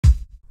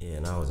Yeah,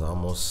 and I was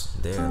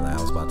almost there. Like,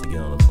 I was about to get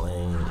on the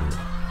plane.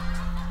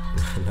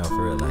 And, no,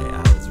 for real, like,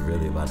 I was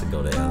really about to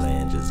go to LA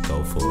and just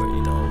go for it,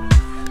 you know.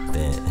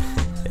 Then,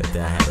 if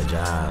I had a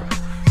job,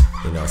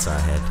 you know, so I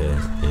had to,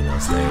 you know,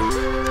 stay.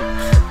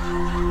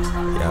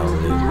 Y'all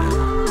believe me.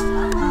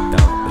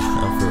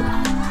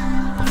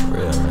 I'm for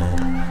real, man.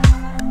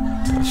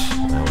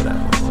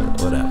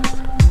 Whatever.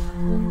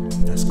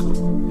 That's cool.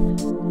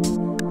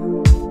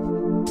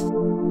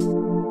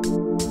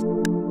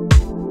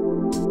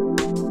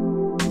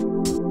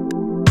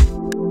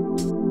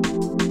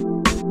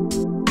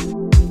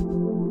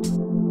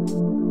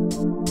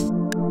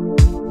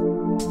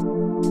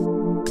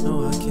 No,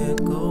 I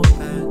can't go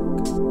back.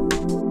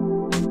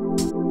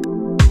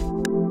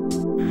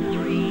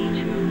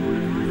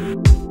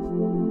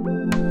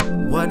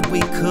 What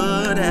we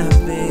could have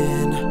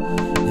been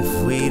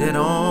if we'd had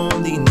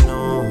only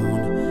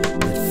known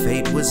that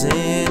fate was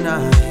in our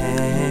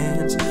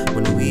hands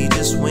when we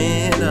just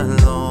went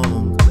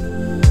along.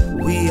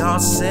 We all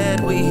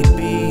said we'd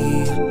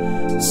be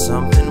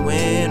something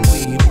when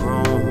we'd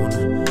grown,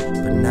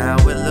 but now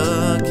we're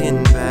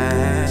looking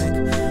back,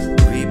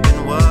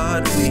 reaping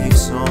what we've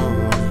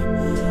sown.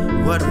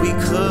 What we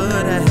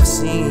could have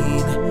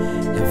seen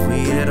if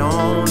we had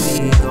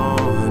only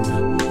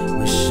gone.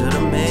 We should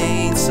have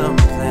made some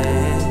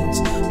plans.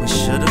 We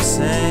should have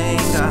sang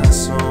our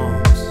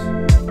songs.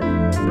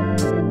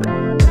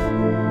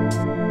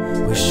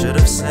 We should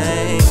have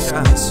sang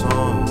our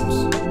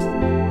songs.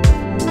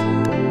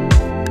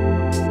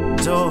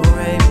 Do,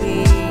 re,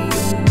 mi,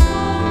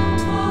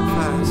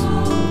 fa,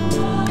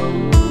 sol,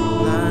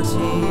 la,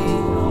 ti,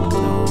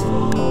 do.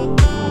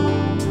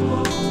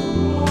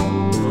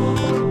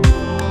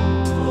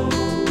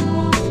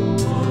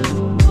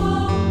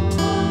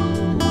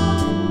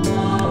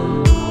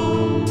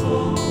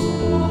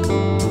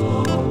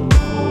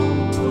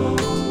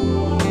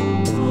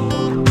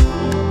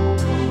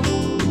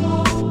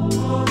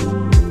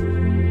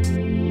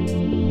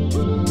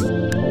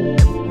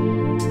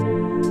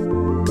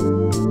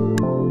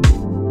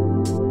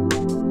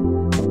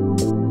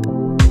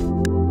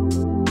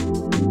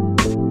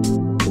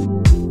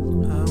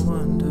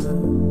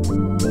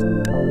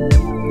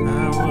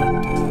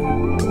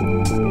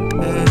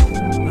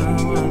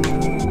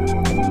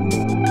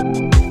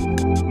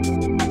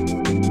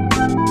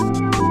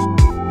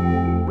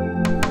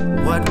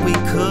 What we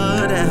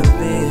could have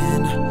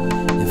been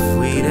if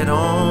we'd had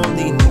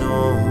only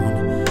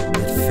known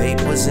that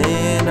fate was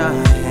in our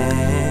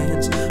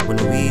hands when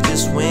we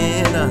just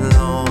went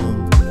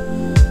along.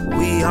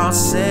 We all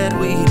said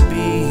we'd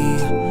be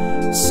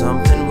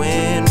something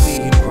when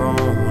we'd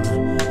grown,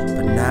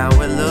 but now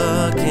we're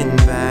looking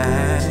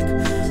back,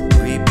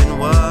 reaping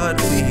what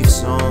we've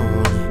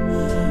sown.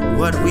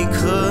 What we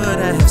could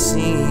have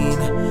seen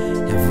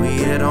if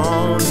we had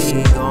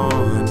only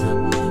gone.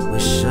 We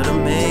should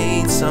have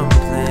made some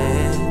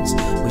plans.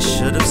 We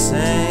should have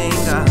sang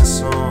our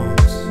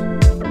songs.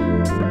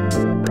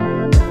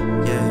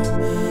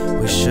 Yeah,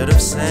 we should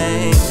have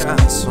sang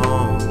our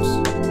songs.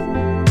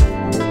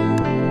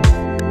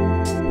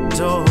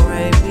 Do,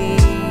 re, mi,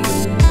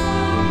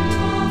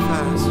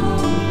 fa,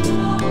 sol,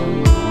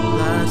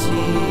 la,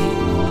 ti,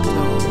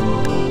 do.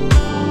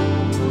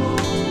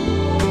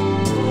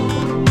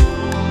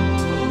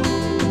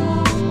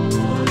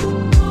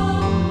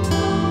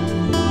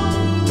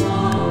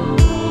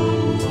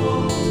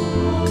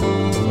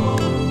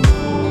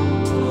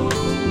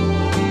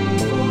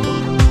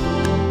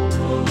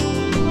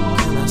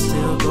 Can I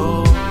still go?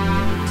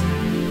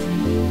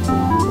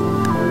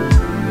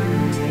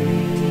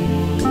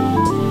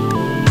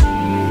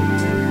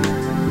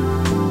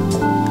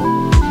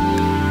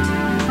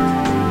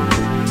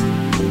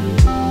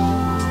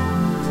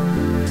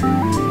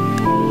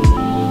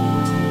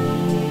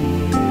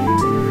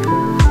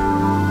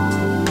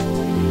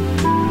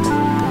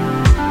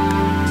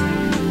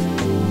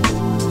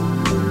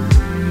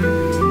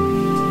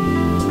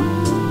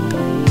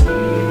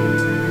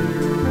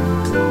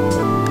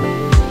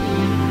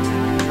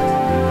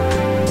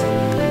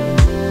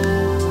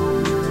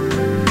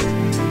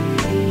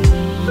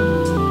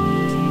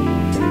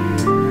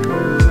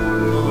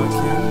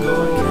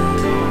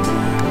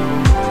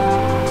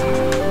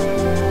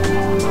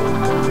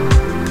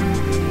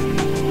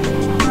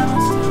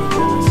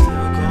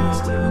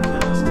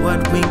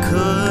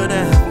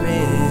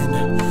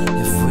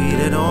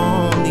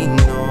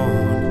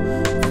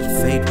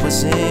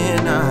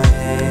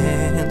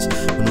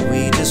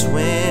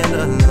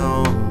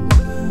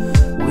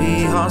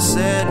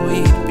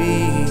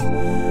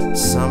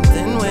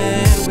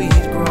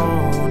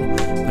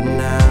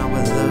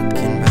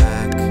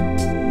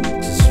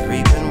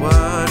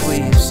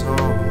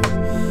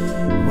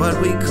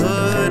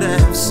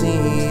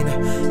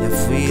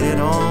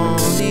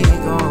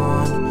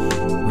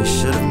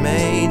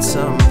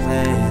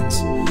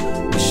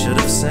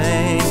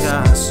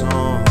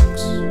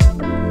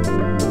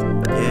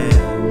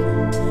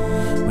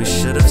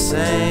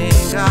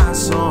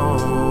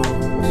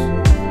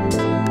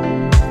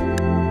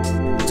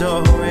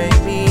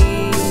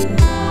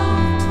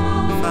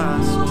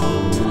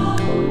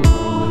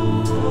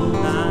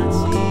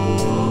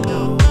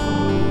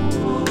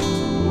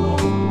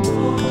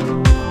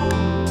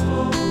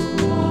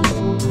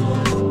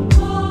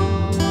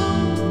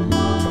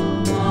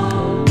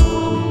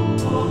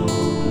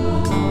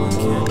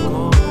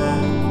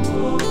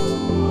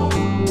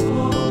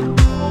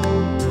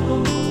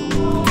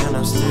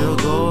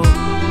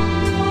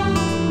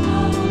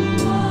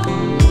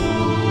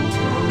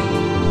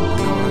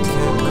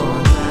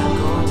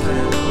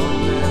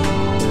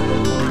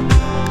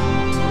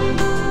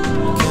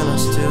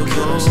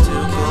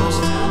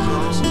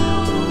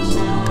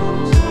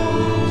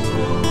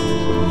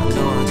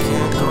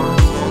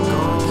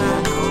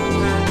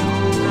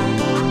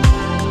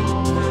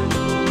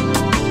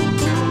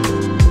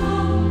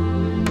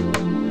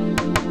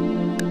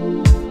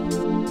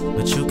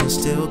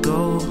 still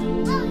go.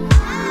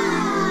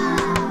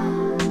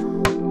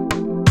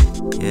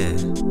 Yeah,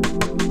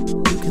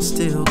 you can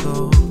still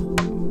go.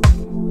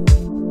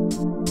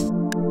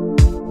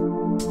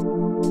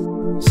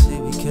 See,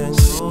 we can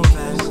go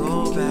back.